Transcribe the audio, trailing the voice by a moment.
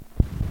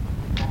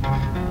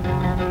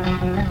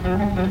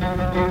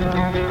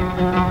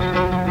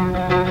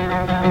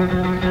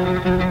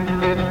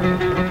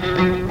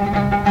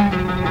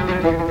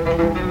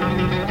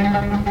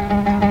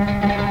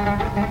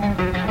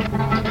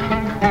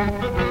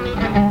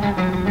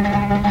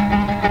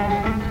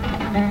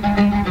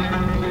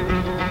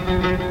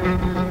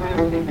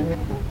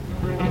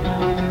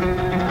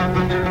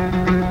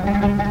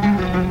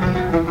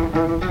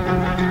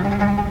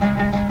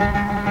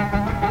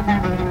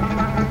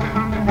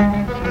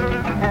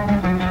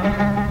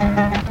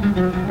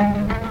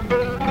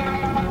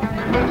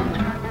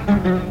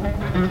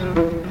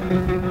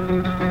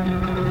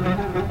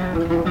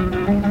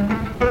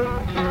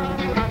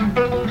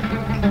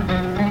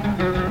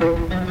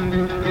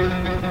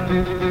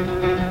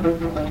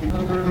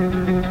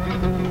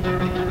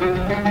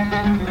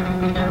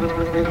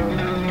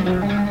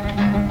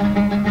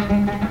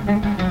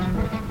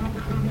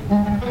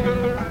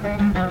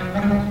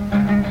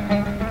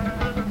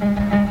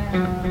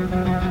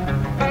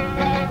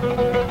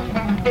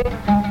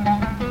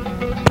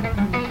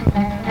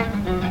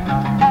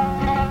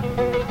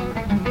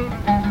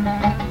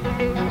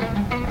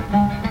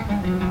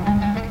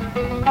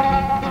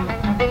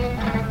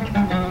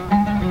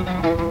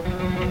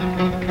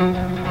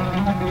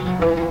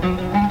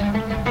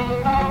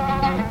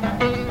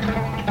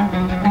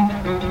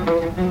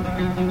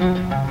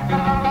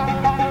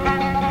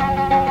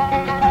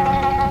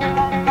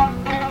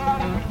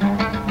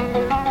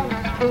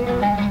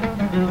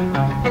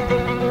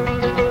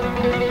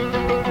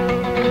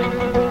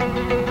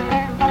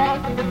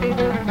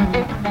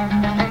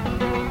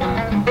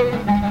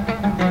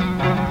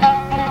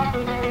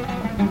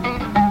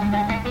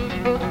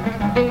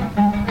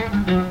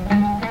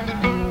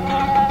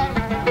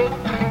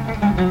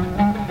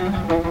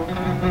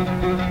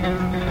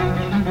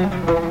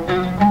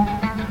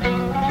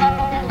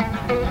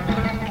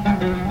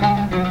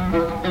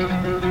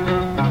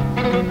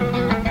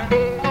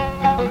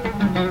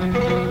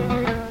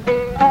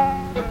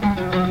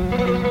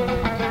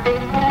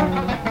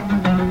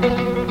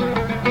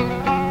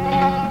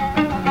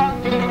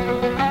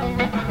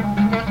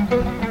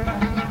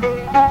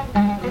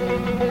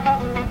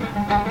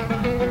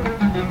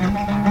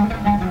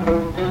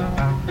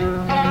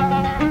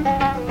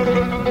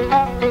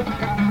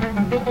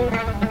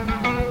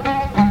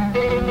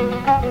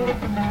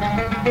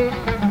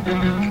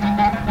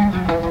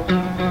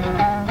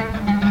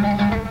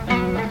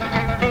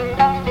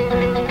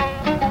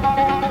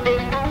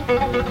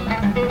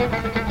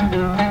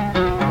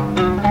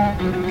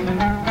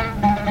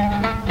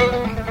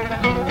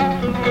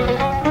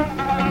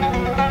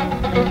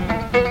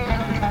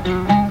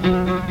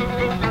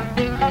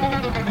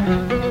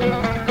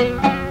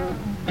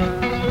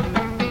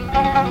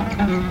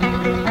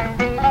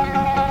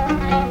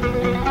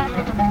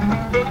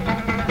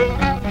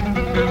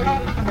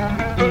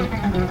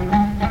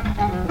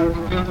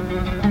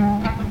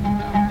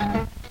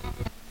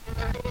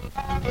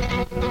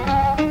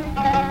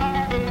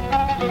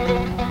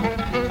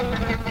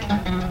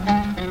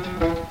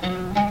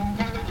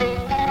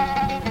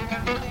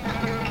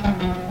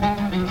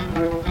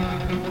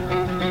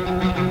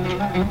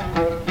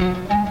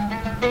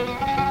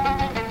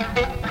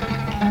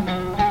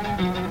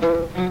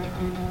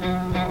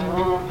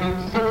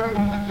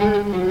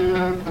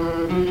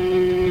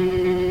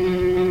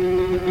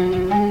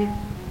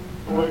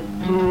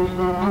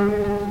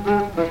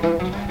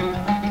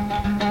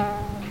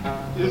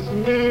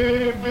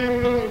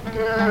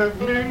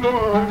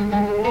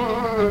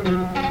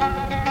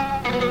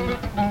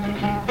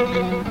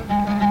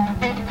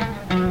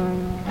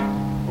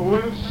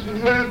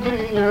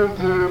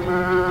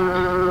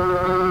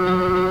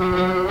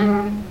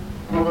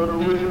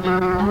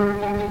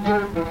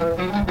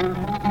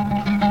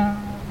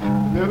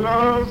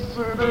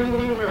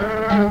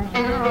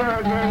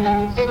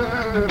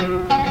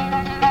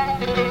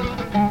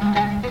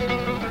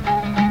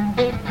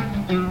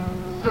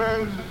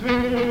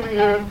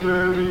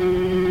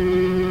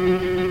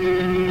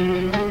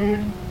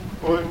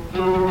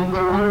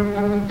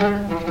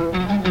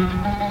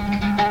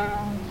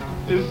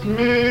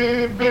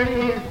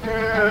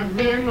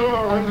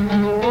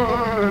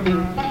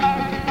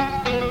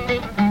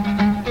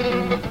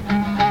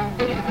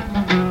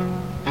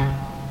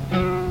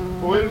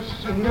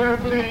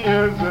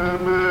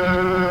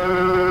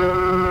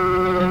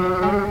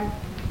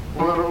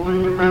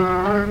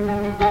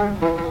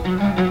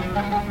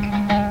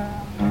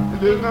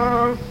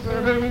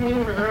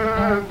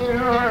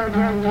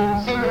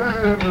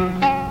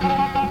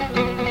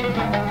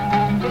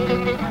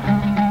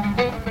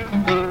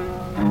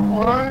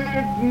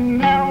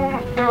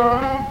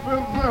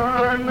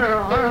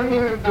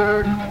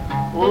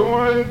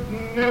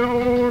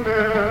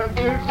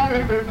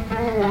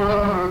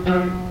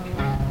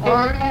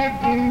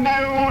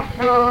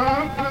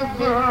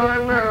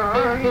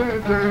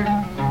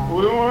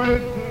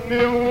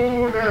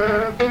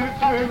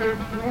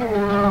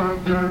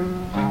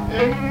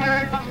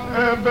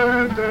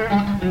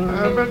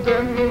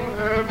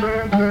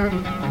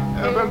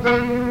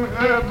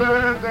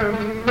أبدا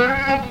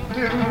ما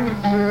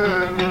تنسى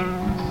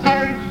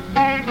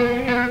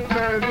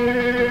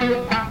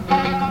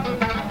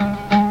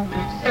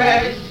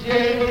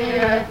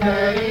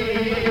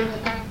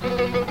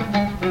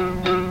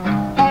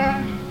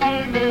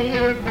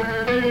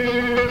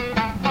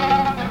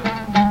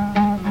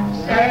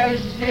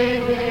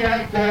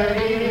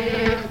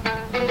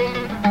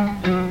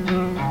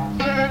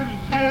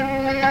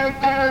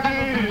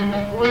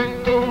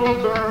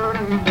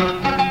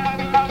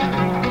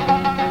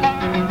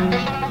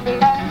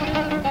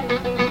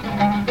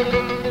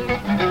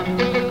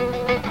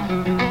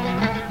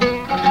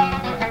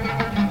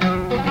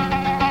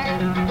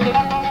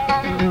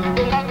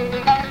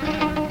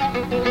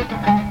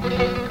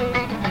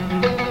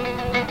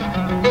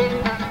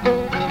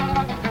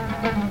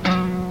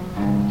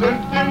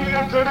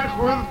تاريخ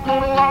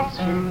واذكر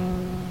وصفي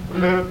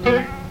لا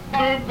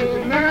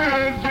تكتب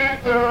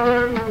لاجئ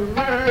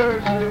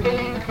الماجئ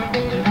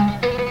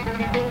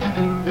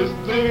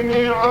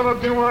فلسطيني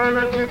عربي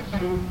وعلى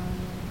كتفي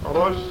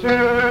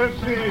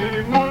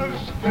رشاشي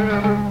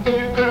مشكر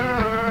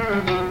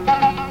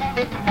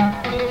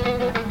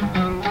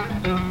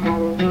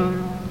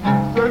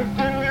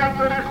سجل يا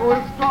تاريخ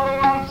واذكر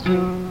وصفي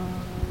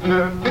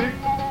لا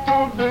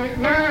تكتب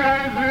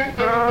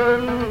لاجئ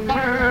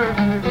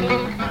الماجئ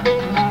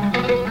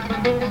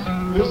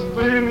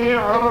فلسطيني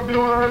عربي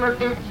وعلى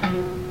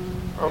كتفي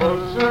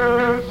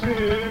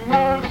رشاشي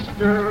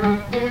مشكر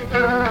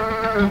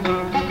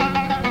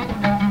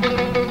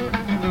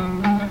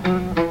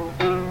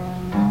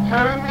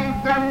حامي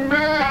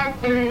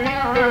دماتي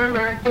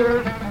على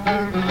كتفي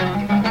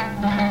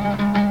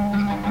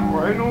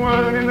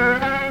وعنوان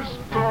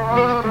عشق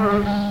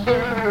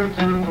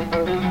رشاشي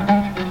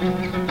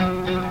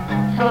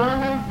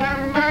حامي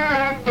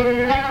دماتي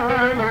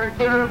على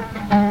كتفي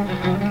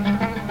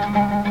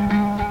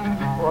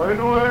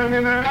وعنوان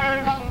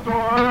عشق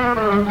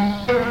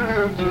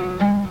رشاشي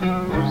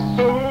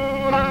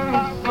والصورة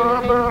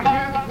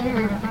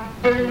صبحتني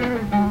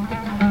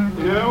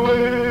يا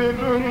ويل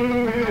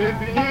اللي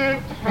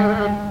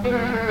بيتحداني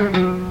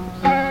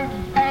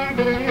سجل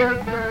يا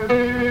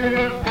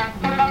تاريخ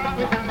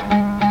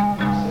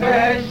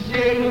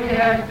سجل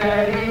يا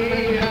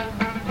تاريخ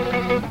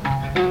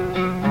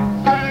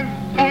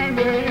سجل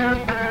يا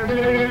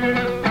تاريخ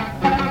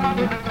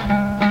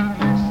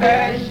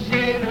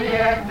سجل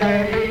يا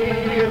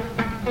تاريخ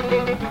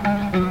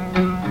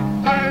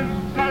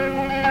سجل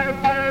يا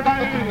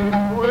تاريخ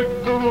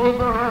واكتب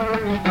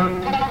عنك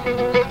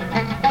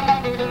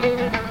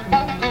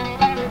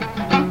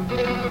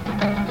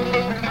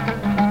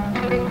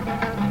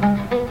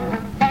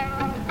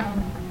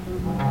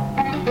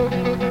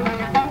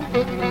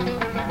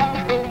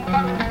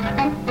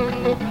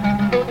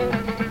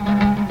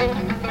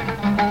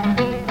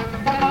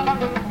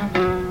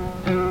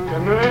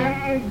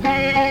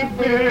عندي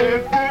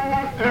بيت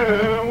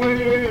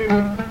مقاوي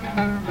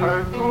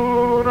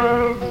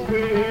حجورة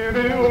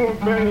صغيرة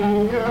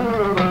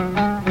وبيارة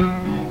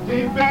دي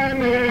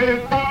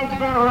بنيته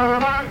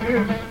بعرق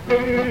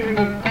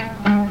جبيني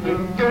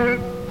من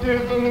جد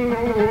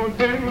جنود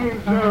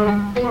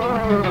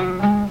الجبارة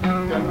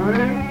كان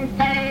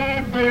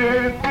عندي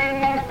بيت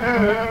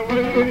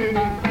مقاوي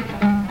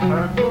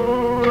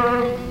حجورة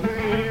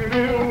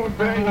صغيرة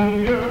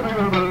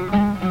وبيارة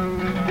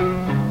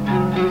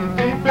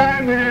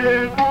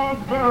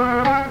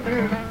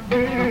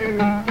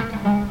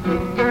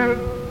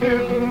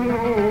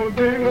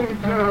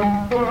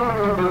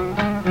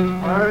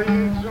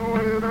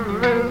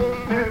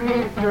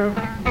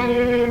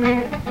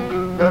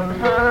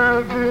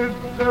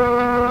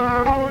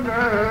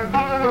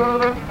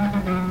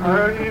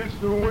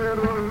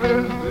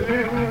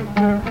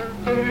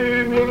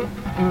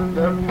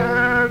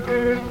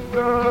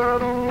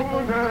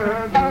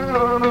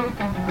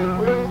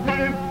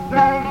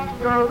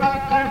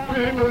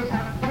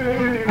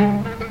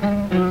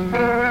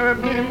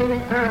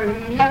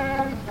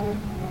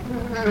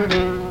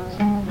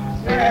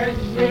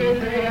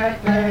سجل يا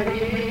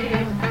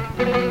تاريخ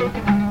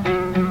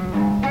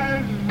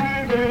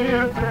سجل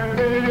يا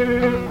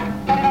تاريخ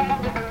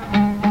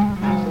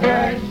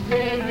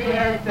سجل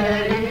يا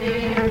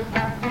تاريخ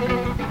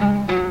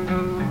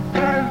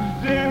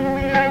سجل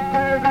يا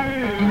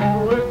تاريخ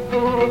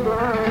واكتب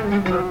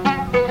عنك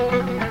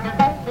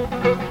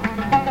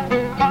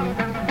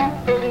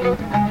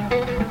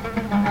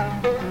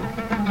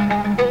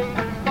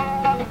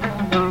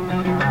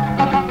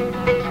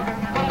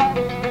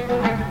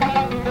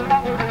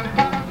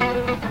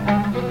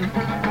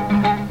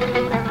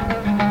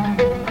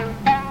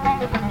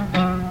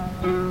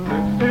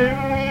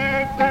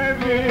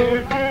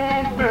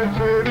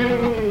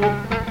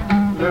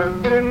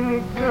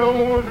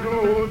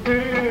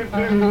وجودي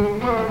في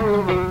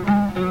المرة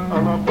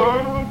أنا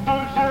برضو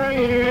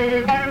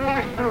شهيد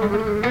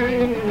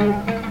الحرية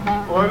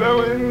ولو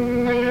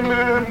إني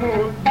ما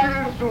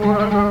متش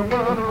ولا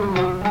مرة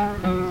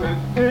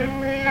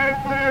سجل يا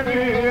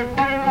تاريخ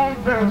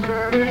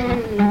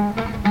البشرية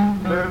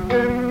لا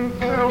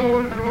تنسى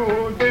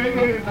وجودي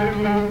في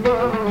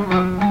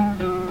المرة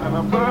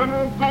أنا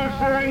برضو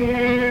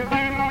شهيد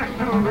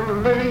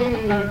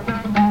الحرية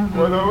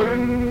ولو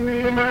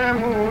إني ما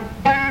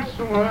متش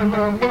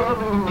ولا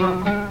مرة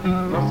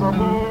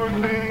نصبوا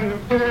لي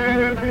في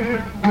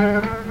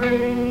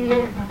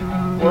الذرية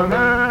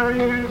ولا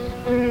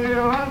يشفي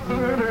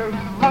عصر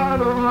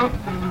الذرة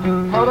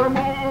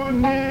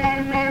حرموني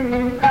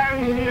من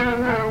أي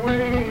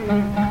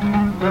هوية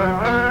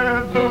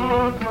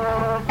بعادوا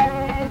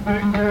طرفوا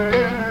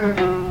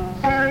بكياني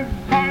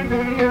سجل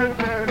يا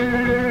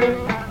تاريخ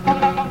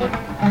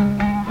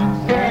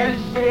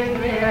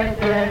سجل يا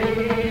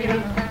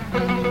تاريخ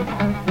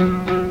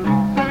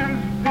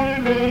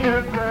سجل يا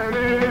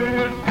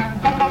تاريخ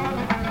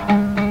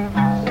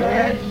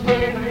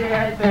سجل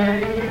يا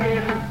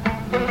تاريخ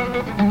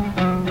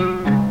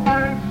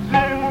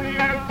سجل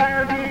يا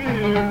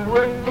تاريخ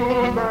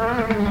واكتب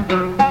عنك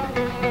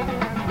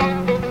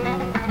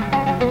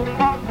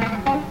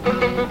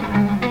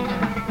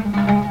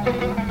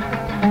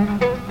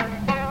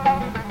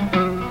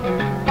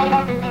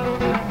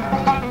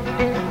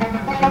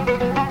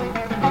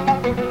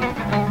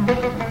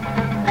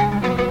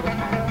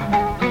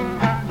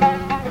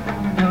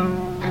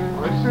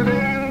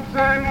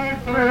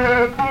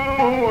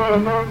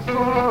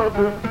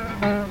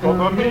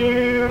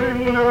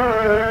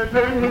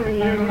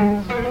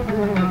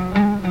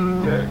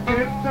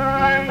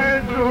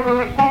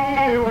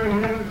جرحي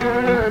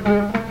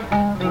وانغادر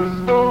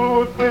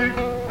وصوتك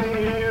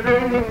كتير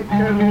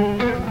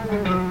مكلفني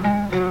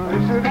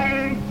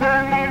 20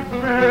 سنة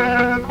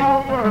فاتوا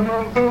وانا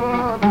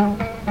صابر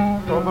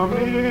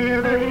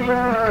وضمير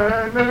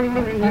العالم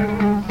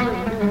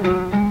ينسفني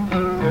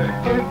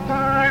سكت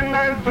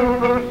على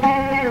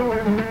جرحي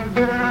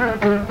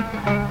وانغادر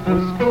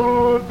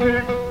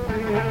وصوتك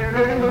كتير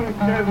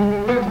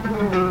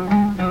مكلفني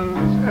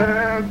مش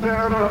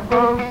قادر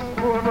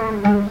اصبر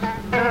مش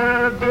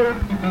قادر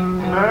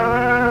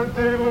بعد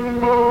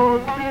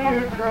الموت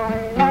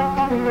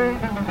يخوفني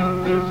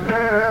مش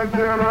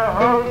قادر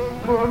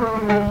اصبر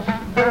مش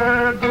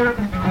قادر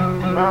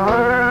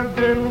بعد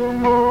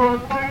الموت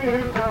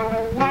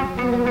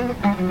يخوفني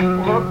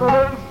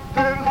وطرست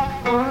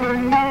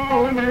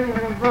الصيون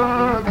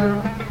الغادر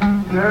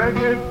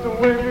زادت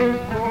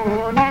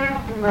وكونك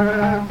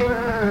ما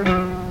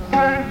زال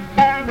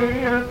سجل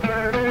يا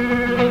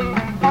تاريخ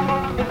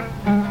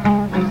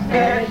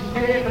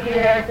سجل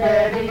يا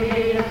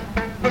تاريخ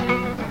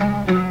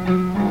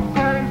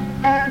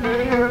سجل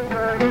يا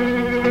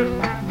تاريخ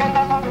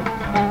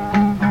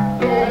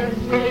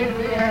سجل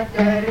يا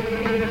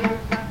تاريخ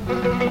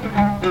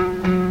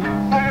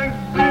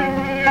سجل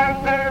يا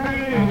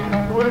تاريخ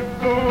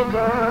واكتب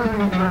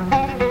عنك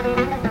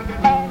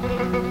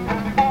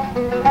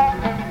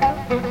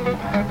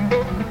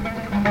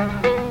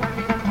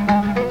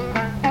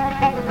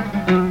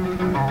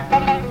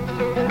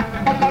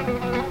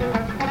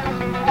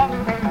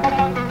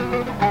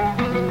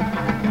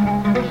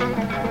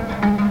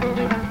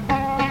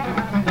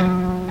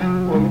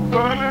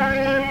وانطلع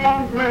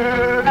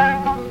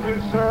المارد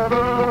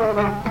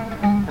بشرارة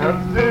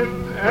هزت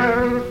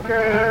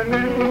أركان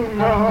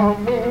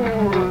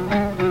المعمورة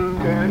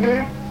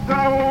كانت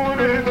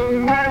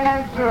ثورتنا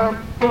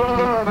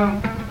الجبارة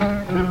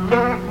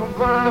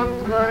باللحظة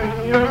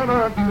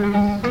اتغيرت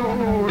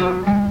الصورة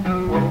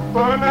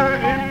وانطلع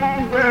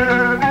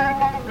المارد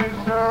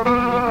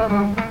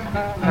بشرارة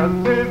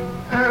هزت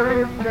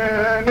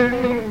أركان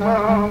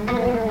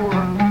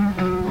المعمورة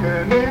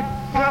كانت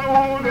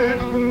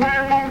ثورتنا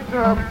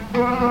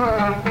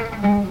الجبارة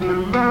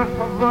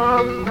باللحظة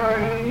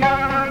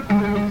اتغيرت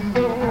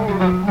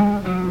الصورة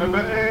ما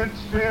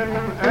بقتش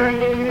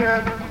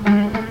مقيد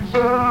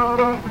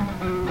بإشارة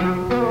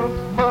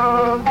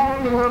تصبح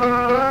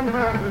ظهرها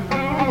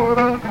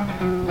مهجورة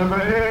ما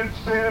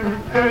بقتش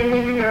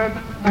مقيد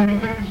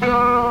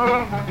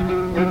بإشارة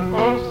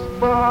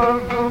الأصبع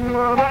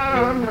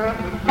ظهرها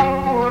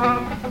مهجورة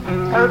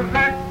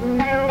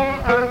تحركني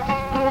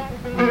وأسكت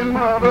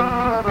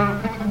بمرارة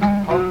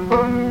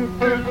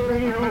حطمت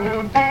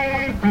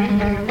قيودي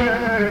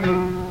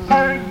بإيماني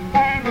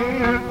سجل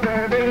يا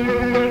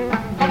تاريخ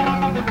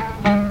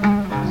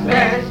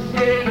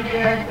سجل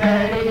يا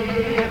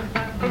تاريخ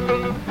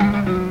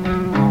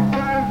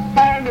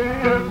سجل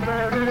يا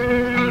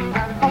تاريخ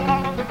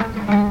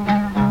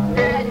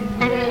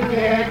سجل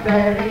يا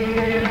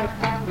تاريخ